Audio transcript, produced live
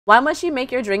Why must you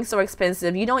make your drink so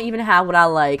expensive? You don't even have what I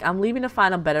like. I'm leaving to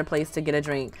find a better place to get a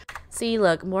drink. See,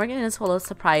 look, Morgan is full of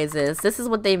surprises. This is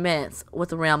what they meant with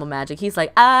the realm of magic. He's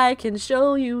like, I can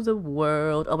show you the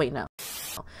world. Oh, wait, no.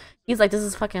 He's like, this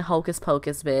is fucking hocus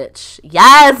pocus, bitch.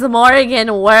 Yes,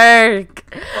 Morgan, work.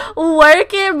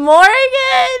 Work it,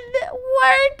 Morgan.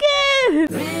 Work it.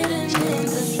 Written in the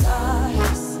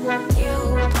stars,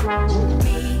 you,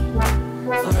 me,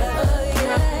 forever.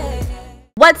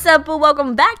 What's up, boo?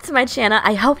 Welcome back to my channel.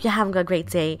 I hope you're having a great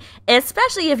day,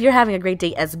 especially if you're having a great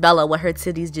day as Bella with her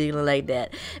titties jiggling like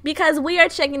that, because we are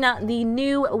checking out the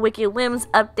new Wicked Whims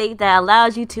update that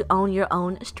allows you to own your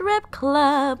own strip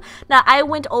club. Now, I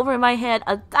went over in my head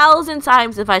 1,000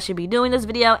 times if I should be doing this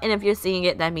video, and if you're seeing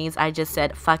it, that means I just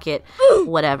said fuck it,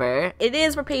 whatever. It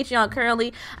is for Patreon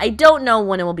currently. I don't know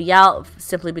when it will be out,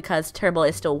 simply because Turbo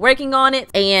is still working on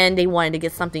it, and they wanted to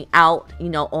get something out, you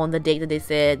know, on the date that they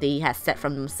said they had set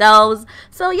from themselves.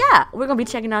 So yeah, we're gonna be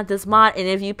checking out this mod, and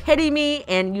if you pity me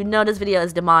and you know this video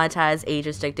is demonetized, age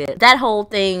restricted, that whole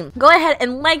thing, go ahead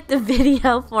and like the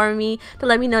video for me to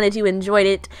let me know that you enjoyed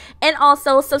it, and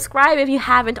also subscribe if you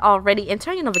haven't already, and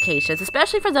turn your notifications,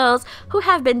 especially for those who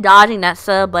have been dodging that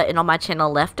sub button on my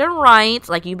channel left and right,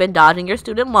 like you've been dodging your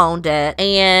student loan debt.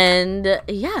 And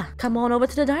yeah, come on over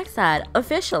to the dark side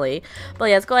officially. But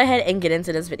let's go ahead and get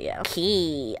into this video.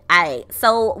 Okay, alright,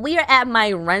 so we are at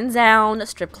my rundown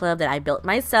strip club that I built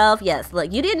myself. Yes,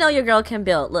 look, you didn't know your girl can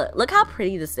build. Look how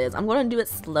pretty this is. I'm gonna do it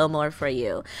slow-mo for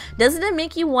you. Doesn't it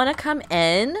make you want to come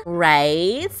in?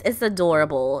 Right? It's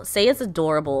adorable. Say it's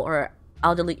adorable, or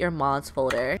I'll delete your mods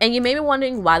folder. And you may be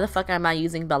wondering, why the fuck am I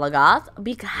using Bella Goth?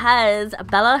 Because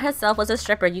Bella herself was a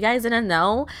stripper. You guys didn't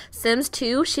know? Sims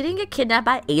 2, she didn't get kidnapped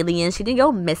by aliens. She didn't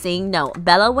go missing. No,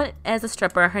 Bella went as a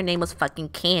stripper. Her name was fucking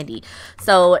Candy.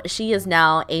 So she is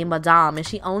now a madame, and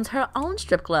she owns her own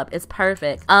strip club. It's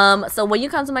perfect. So when you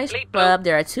come to my strip club,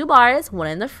 there are 2 bars, one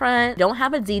in the front. We don't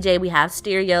have a DJ. We have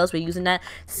stereos. We're using that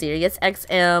Sirius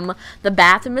XM. The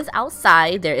bathroom is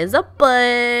outside. There is a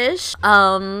bush.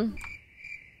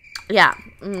 Yeah,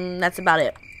 that's about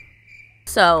it.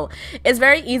 So it's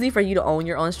very easy for you to own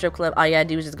your own strip club. All you gotta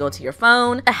do is just go to your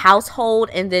phone, a household,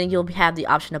 and then you'll have the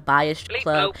option to buy a strip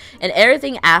club. And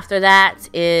everything after that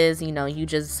is, you know, you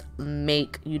just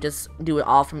do it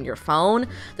all from your phone.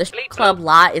 The strip club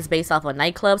lot is based off a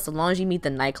nightclub. So long as you meet the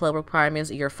nightclub requirements,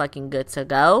 you're fucking good to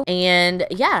go. And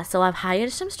yeah, so I've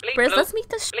hired some strippers. Let's meet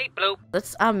the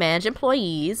let's manage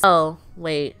employees. Oh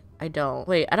wait, I don't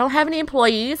have any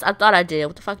employees. I thought I did.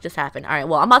 What the fuck just happened? All right,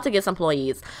 well, I'm about to get some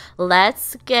employees.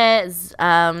 Let's get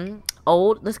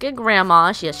let's get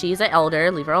grandma. She's an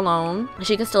elder. Leave her alone.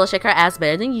 She can still shake her ass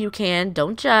better than you can.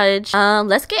 Don't judge.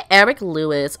 Let's get Eric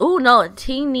Lewis. Oh no,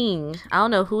 Ning. I don't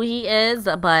know who he is,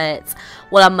 but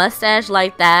with a mustache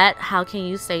like that, how can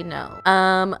you say no?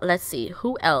 Let's see.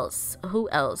 Who else? I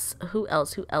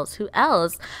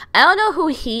don't know who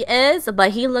he is,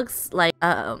 but he looks like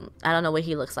I don't know what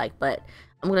he looks like, but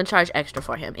I'm gonna charge extra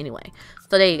for him anyway.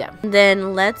 So there you go.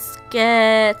 Then let's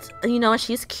get, you know,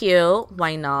 she's cute.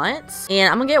 Why not?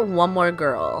 And I'm gonna get one more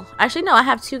girl. Actually, no, I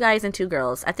have 2 guys and 2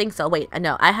 girls. I think so. Wait,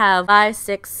 no, I have 5,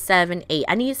 6, 7, 8.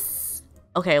 I need.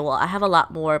 Okay, well, I have a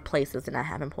lot more places than I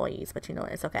have employees, but you know,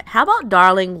 it's okay. How about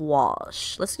Darling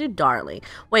Walsh? Let's do Darling.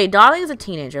 Wait, Darling is a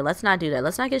teenager. Let's not do that.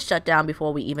 Let's not get shut down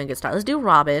before we even get started. Let's do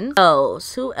Robin. Oh,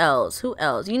 who else?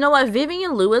 You know what?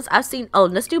 Vivian Lewis, I've seen. Oh,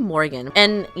 let's do Morgan.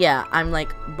 And yeah, I'm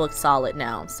like booked solid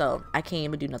now, so I can't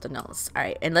even do nothing else. All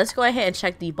right, and let's go ahead and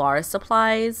check the bar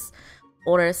supplies.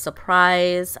 Order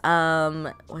surprise.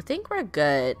 I think we're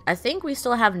good. I think we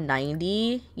still have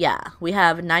 90. Yeah, we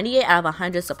have 98 out of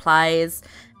 100 supplies.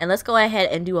 And let's go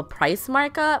ahead and do a price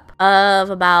markup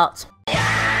of about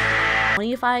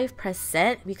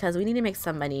 25%, because we need to make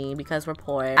some money because we're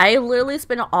poor. I literally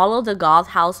spent all of the Goth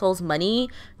household's money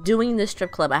doing this strip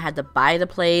club. I had to buy the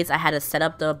place. I had to set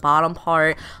up the bottom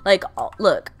part. Like,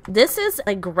 look, this is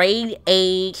like grade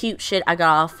A cute shit I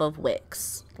got off of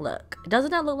Wix. Look,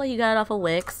 doesn't that look like you got it off of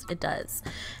Wix? It does.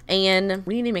 And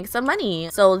we need to make some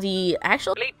money. So the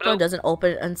actual store doesn't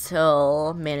open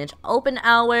until manage open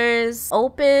hours.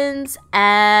 Opens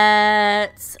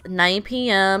at 9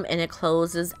 p.m. and it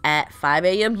closes at 5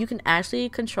 a.m. You can actually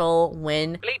control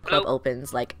when club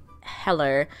opens. Like,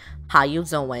 heller, how you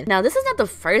doing? Now, this is not the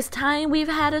first time we've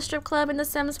had a strip club in The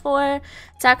Sims 4.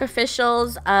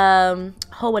 Sacrificials,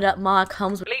 Hold It Up mod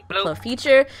comes with a club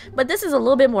feature, but this is a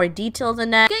little bit more detailed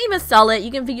than that. You can even sell it. You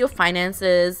can view your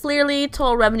finances. Clearly,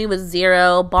 total revenue was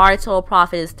 0. Bar total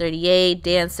profit is 38.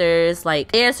 Dancers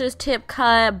tip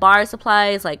cut, bar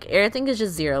supplies, like everything is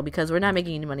just 0 because we're not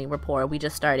making any money. We're poor. We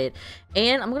just started.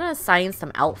 And I'm gonna assign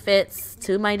some outfits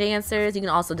to my dancers. You can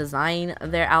also design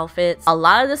their outfits. A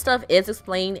lot of this stuff is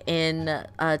explained in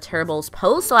Turbo's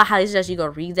post, so I highly suggest you go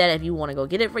read that if you want to go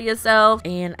get it for yourself.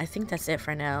 And I think that's it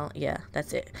for now. Yeah,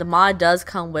 that's it. The mod does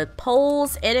come with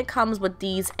polls, and it comes with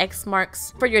these X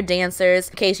marks for your dancers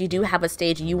in case you do have a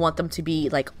stage and you want them to be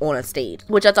like on a stage,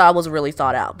 which I thought was really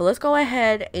thought out. But let's go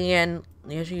ahead and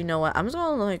actually, you know what, I'm just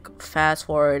gonna like fast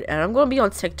forward, and I'm gonna be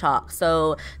on TikTok,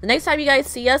 so the next time you guys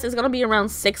see us is gonna be around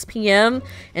 6 p.m.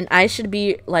 and I should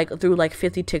be like through like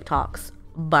 50 TikToks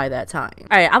by that time.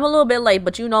 All right, I'm a little bit late,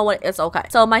 but you know what, it's okay.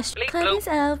 So my club is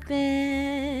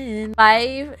open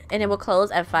 5 and it will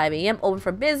close at 5 a.m. open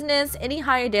for business. Any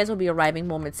hired dancers will be arriving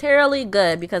momentarily.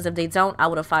 Good, because if they don't, I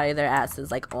would have fired their asses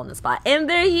like on the spot. And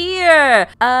they're here.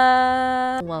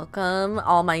 Welcome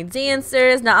all my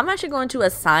dancers. Now I'm actually going to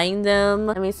assign them.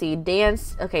 Let me see.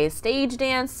 Dance, okay, stage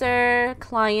dancer,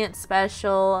 client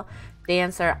special,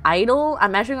 dancer idol.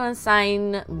 I'm actually going to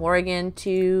assign Morgan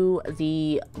to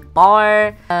the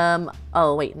bar.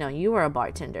 Oh wait, no, you are a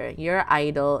bartender, you're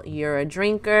idol, you're a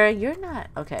drinker, you're not.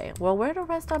 Okay, well, where the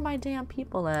rest of my damn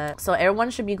people at? So everyone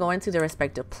should be going to their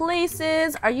respective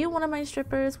places. Are you one of my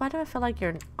strippers? Why do I feel like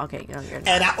you're okay? You're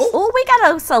not. Oh, we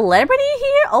got a celebrity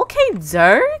here. Okay,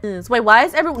 dirt. Wait, why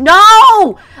is everyone? No,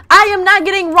 I am not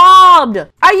getting robbed.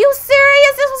 Are you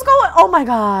serious? This was going. Oh my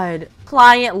god.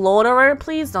 Client loaderer,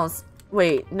 please don't.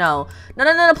 Wait, no,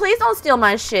 please don't steal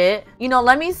my shit. You know,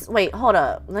 let me, wait, hold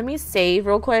up. Let me save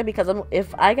real quick, because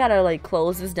if I gotta like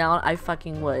close this down, I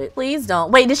fucking would. Please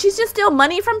don't. Wait, did she just steal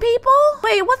money from people?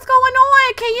 Wait, what's going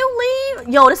on? Can you leave?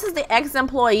 Yo, this is the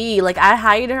ex-employee. Like, I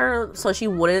hired her so she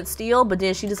wouldn't steal, but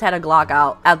then she just had a Glock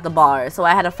out at the bar, so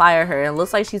I had to fire her, and it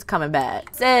looks like she's coming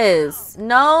back. Sis,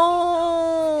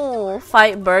 no.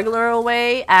 Fight burglar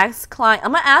away. Ask client.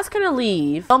 I'm gonna ask her to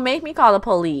leave. Don't make me call the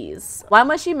police. Why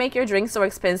must you make your drink so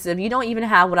expensive? You don't even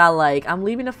have what I like. I'm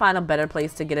leaving to find a better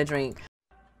place to get a drink.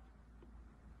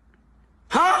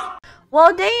 Huh?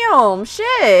 Well, damn,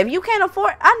 shit. If you can't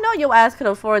afford, I know your ass could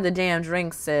afford the damn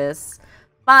drink, sis.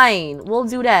 Fine, we'll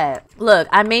do that. Look,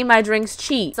 I made my drinks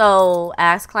cheap. So,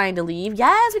 ask client to leave.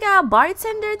 Yes, we got a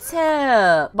bartender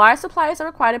tip. Bar suppliers are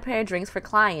required to prepare drinks for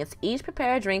clients. Each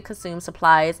prepared drink consumes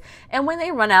supplies, and when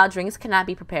they run out, drinks cannot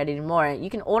be prepared anymore.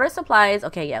 You can order supplies.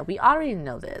 Okay, yeah, we already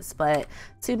know this, but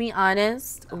to be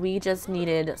honest, we just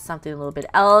needed something a little bit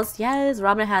else. Yes,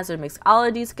 Robin has her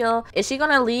mixology skill. Is she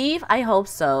gonna leave? I hope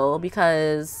so,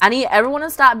 because I need everyone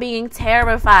to stop being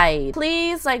terrified.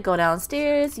 Please, like, go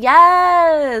downstairs.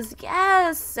 Yes,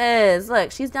 sis.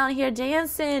 Look, she's down here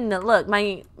dancing. Look,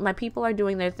 my people are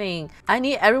doing their thing. I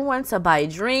need everyone to buy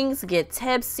drinks, get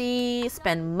tipsy,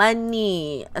 spend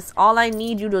money. That's all I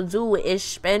need you to do is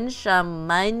spend some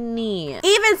money.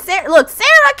 Even Sarah, look,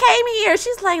 Sarah came here.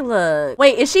 She's like, look,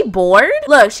 wait, is she bored?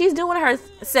 Look, she's doing her,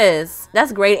 sis.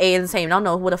 That's grade A entertainment. I don't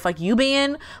know who the fuck you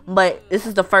been, but this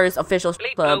is the first official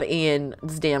club in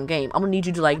this damn game. I'm gonna need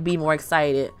you to like be more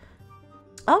excited.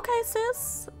 Okay,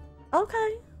 sis.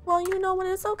 Okay, well, you know what,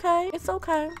 it's okay. It's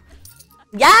okay.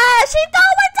 Yeah, she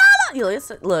throwing dollar.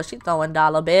 Look, she throwing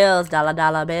dollar bills,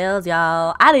 dollar bills,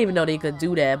 y'all. I didn't even know they could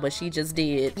do that, but she just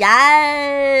did.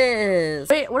 Yes.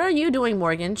 Wait, what are you doing,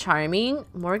 Morgan? Charming.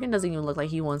 Morgan doesn't even look like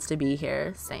he wants to be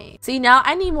here. Same. See, now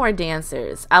I need more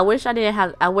dancers. I wish I didn't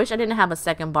have a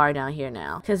second bar down here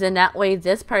now, because in that way,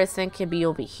 this person can be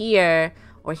over here,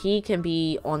 or he can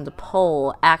be on the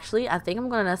pole. Actually, I think I'm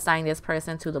gonna assign this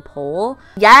person to the pole.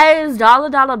 Yes,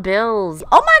 dollar bills.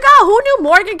 Oh my god, who knew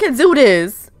Morgan could do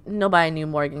this? Nobody knew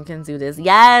Morgan can do this.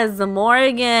 Yes,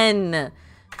 Morgan.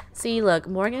 See, look,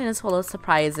 Morgan is full of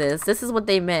surprises. This is what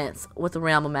they meant with the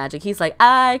realm of magic. He's like,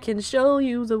 I can show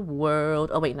you the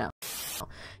world. Oh wait, no.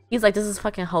 He's like, this is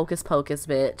fucking hocus pocus,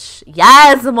 bitch.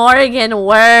 Yes, Morgan,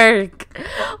 work.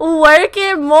 Work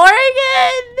it,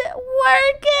 Morgan.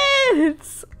 Work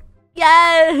it.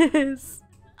 Yes.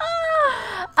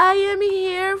 I am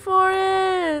here for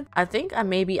it. I think I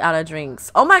may be out of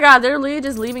drinks. Oh my god, they're literally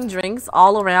just leaving drinks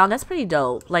all around. That's pretty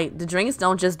dope. Like, the drinks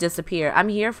don't just disappear. I'm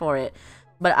here for it.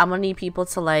 But I'm gonna need people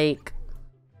to, like,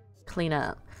 clean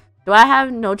up. Do I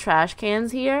have no trash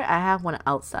cans here? I have one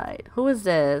outside. Who is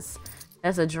this?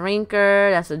 That's a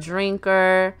drinker. That's a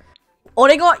drinker. Oh,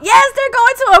 they going. Yes, they're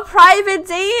going to a private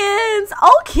dance.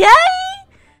 Okay.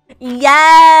 Yes.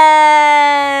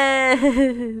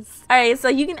 All right. So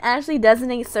you can actually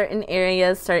designate certain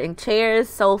areas, certain chairs,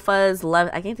 sofas,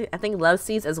 I think love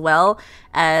seats, as well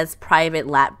as private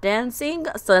lap dancing.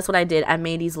 So that's what I did. I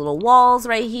made these little walls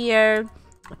right here.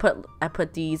 I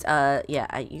put these,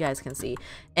 yeah, you guys can see,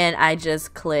 and I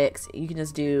just clicked. You can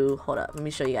just do, hold up, let me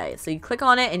show you guys. So you click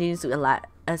on it and you just do a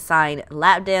assigned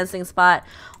lap dancing spot,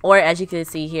 or as you can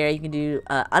see here, you can do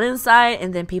uninside,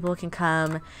 and then people can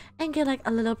come and get like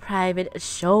a little private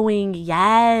showing.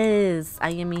 Yes,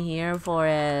 I am here for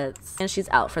it. And she's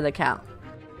out for the count.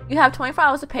 You have 24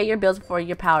 hours to pay your bills before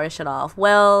your power is shut off.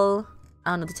 Well,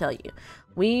 I don't know what to tell you.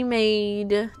 We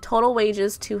made total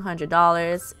wages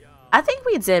 $200. I think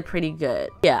we did pretty good.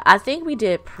 Yeah, I think we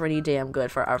did pretty damn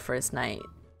good for our first night.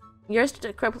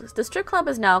 The strip club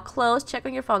is now closed. Check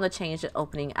on your phone to change the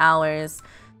opening hours.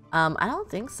 I don't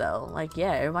think so. Like,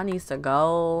 yeah, everyone needs to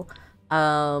go.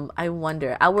 I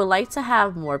wonder. I would like to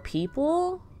have more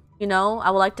people. You know, I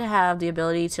would like to have the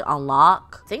ability to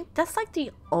unlock. I think that's like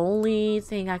the only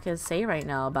thing I can say right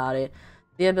now about it.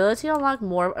 The ability to unlock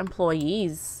more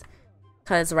employees.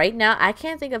 Because right now, I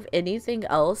can't think of anything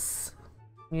else.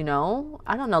 You know,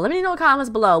 I don't know. Let me know in the comments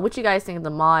below what you guys think of the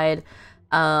mod.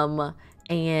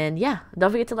 And yeah,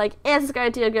 don't forget to like and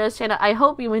subscribe to your girl's channel. I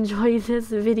hope you enjoyed this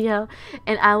video,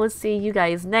 and I will see you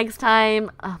guys next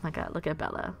time. Oh my god, look at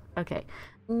Bella. Okay,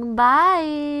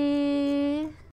 bye.